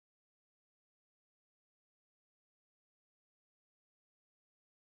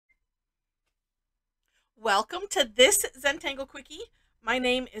Welcome to this Zentangle Quickie. My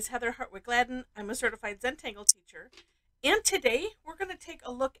name is Heather Hartwick Gladden. I'm a certified Zentangle teacher. And today we're going to take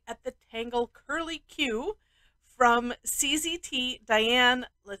a look at the Tangle Curly Q from CZT Diane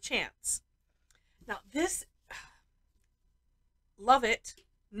Lachance. Now this, love it,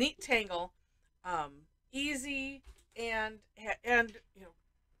 neat tangle, easy and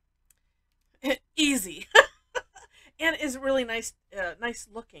easy, and is really nice, nice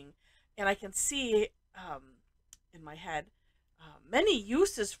looking. And I can see in my head many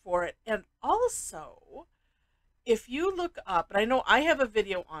uses for it. And also, if you look up, and I know I have a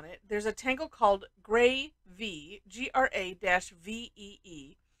video on it, there's a tangle called Gray V,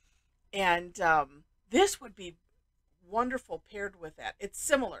 GRA-VEE, and this would be wonderful paired with that. It's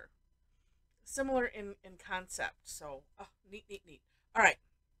similar in concept. So neat, neat, neat. All right.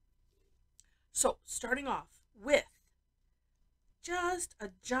 So starting off with just a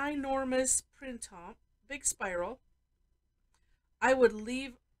ginormous printemps, big spiral. I would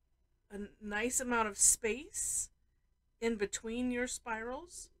leave a nice amount of space in between your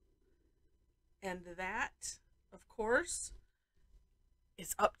spirals, and that, of course,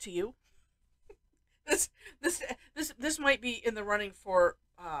 is up to you. This might be in the running for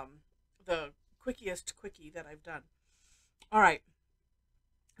the quickiest quickie that I've done. All right,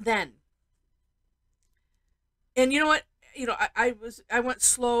 then, and you know what? I went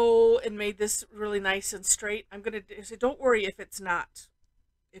slow and made this really nice and straight. I'm gonna say, don't worry if it's not,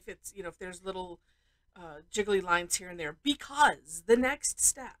 if it's, if there's little jiggly lines here and there, because the next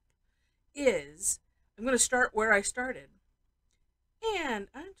step is I'm gonna start where I started, and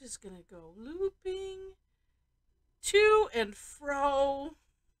I'm just gonna go looping to and fro,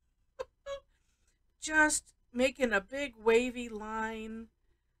 just making a big wavy line,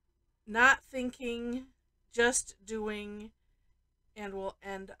 not thinking, just doing, and we'll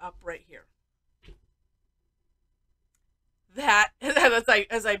end up right here. That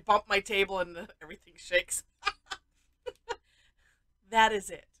as I bump my table and everything shakes. That is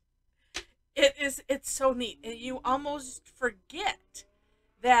it. It's so neat, and you almost forget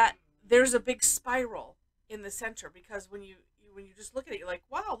that there's a big spiral in the center, because when you just look at it, you're like,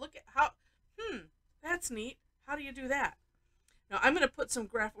 wow, look at how, that's neat. How do you do that? Now I'm going to put some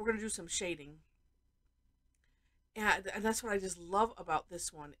we're going to do some shading. And that's what I just love about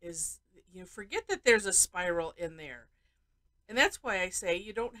this one is, forget that there's a spiral in there. And that's why I say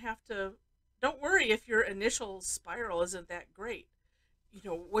you don't worry if your initial spiral isn't that great.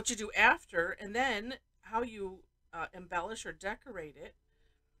 What you do after, and then how you embellish or decorate it,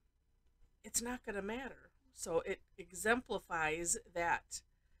 it's not going to matter. So it exemplifies that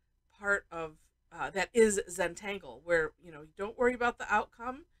part of, that is Zentangle, where, don't worry about the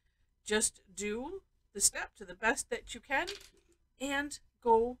outcome, just do the step to the best that you can and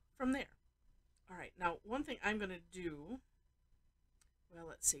go from there. All right, now one thing I'm going to do, well,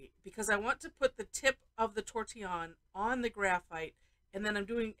 let's see, because I want to put the tip of the tortillon on the graphite, and then I'm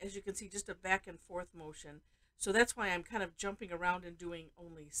doing, as you can see, just a back and forth motion. So that's why I'm kind of jumping around and doing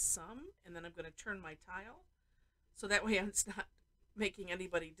only some, and then I'm going to turn my tile, so that way it's not making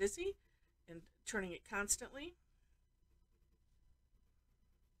anybody dizzy, and turning it constantly.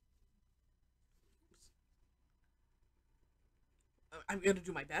 I'm going to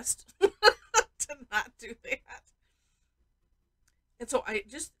do my best to not do that. And so I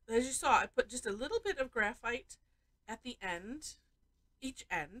just, as you saw, I put just a little bit of graphite at the end, each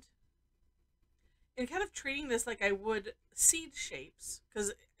end, and kind of treating this like I would seed shapes,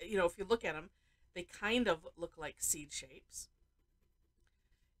 because, if you look at them, they kind of look like seed shapes.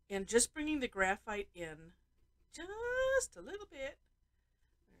 And just bringing the graphite in just a little bit.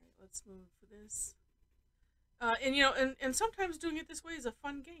 All right, let's move for this. And sometimes doing it this way is a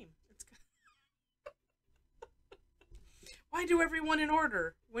fun game. It's why do everyone in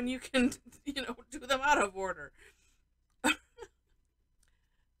order when you can, do them out of order?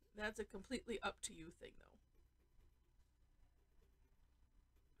 That's a completely up to you thing, though.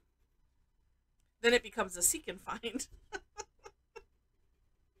 Then it becomes a seek and find.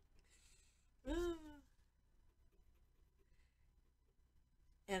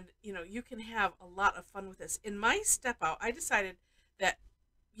 And, you can have a lot of fun with this. In my step out, I decided that,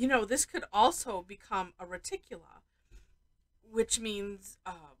 this could also become a reticula, which means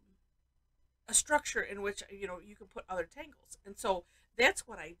a structure in which, you can put other tangles. And so that's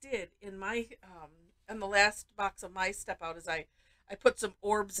what I did in my, in the last box of my step out, is I put some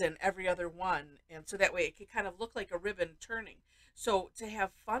orbs in every other one. And so that way it could kind of look like a ribbon turning. So to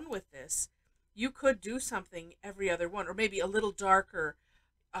have fun with this, you could do something every other one, or maybe a little darker,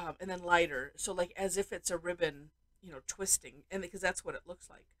 and then lighter, so like as if it's a ribbon, twisting, and because that's what it looks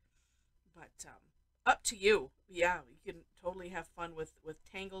like. But Up to you. Yeah, you can totally have fun with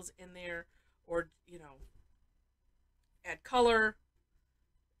tangles in there, or add color.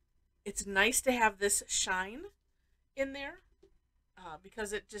 It's nice to have this shine in there,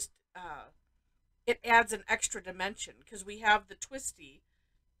 because it just it adds an extra dimension, because we have the twisty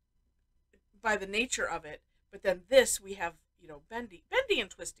by the nature of it, but then this we have, bendy and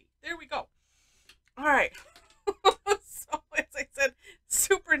twisty. There we go. All right. So as I said,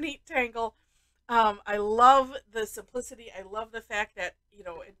 super neat tangle. I love the simplicity. I love the fact that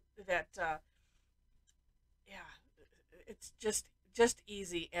yeah, it's just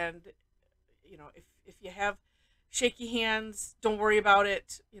easy. And if you have shaky hands, don't worry about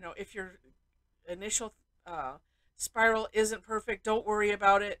it. If your initial spiral isn't perfect, don't worry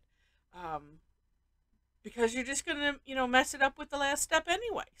about it, because you're just gonna mess it up with the last step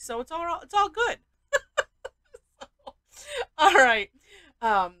anyway. So it's all good. All right.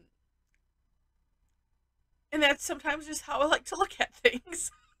 Um, and that's sometimes just how I like to look at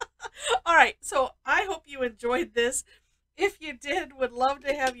things. All right. So I hope you enjoyed this. If you did, would love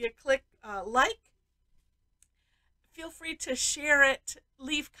to have you click like. Feel free to share it,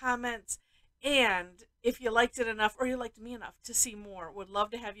 leave comments, and if you liked it enough, or you liked me enough to see more, would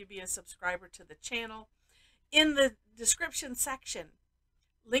love to have you be a subscriber to the channel. In the description section,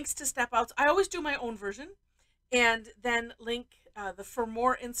 links to step outs. I always do my own version, and then link the For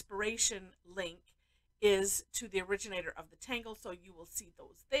More Inspiration link is to the originator of the tangle, so you will see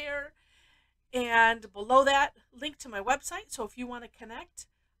those there. And below that, link to my website. So if you want to connect,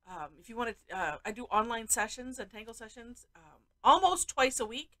 if you want to, I do online sessions and tangle sessions almost twice a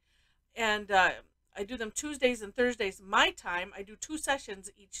week, and I do them Tuesdays and Thursdays my time. I do 2 sessions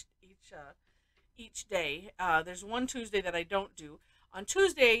each day. There's one Tuesday that I don't do. On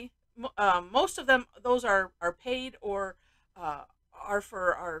Tuesday, most of them, those are paid, or are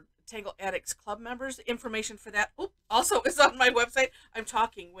for our Tangle Addicts Club members. Information for that also is on my website. I'm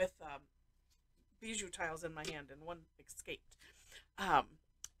talking with bijou tiles in my hand, and one escaped.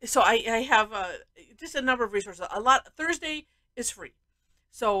 So I have just a number of resources. Thursday is free,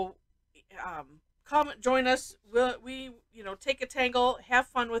 so come join us. We take a tangle, have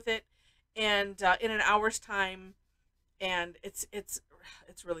fun with it, and in an hour's time, and it's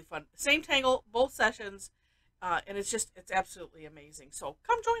really fun. Same tangle, both sessions, and it's absolutely amazing. So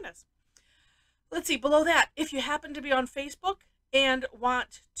come join us. Let's see, below that, if you happen to be on Facebook and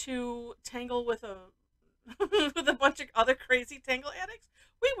want to tangle with a with a bunch of other crazy tangle addicts,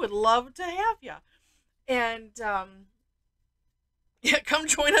 we would love to have you. And yeah, come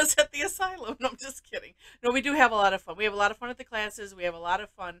join us at the asylum. No, I'm just kidding. No, we do have a lot of fun. We have a lot of fun at the classes. We have a lot of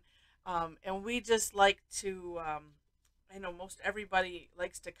fun, and we just like to. I know most everybody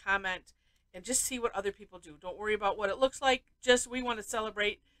likes to comment and just see what other people do. Don't worry about what it looks like. Just we want to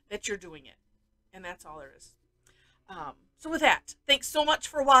celebrate that you're doing it, and that's all there is. So with that, thanks so much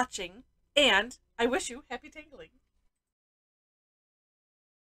for watching, and I wish you happy tangling.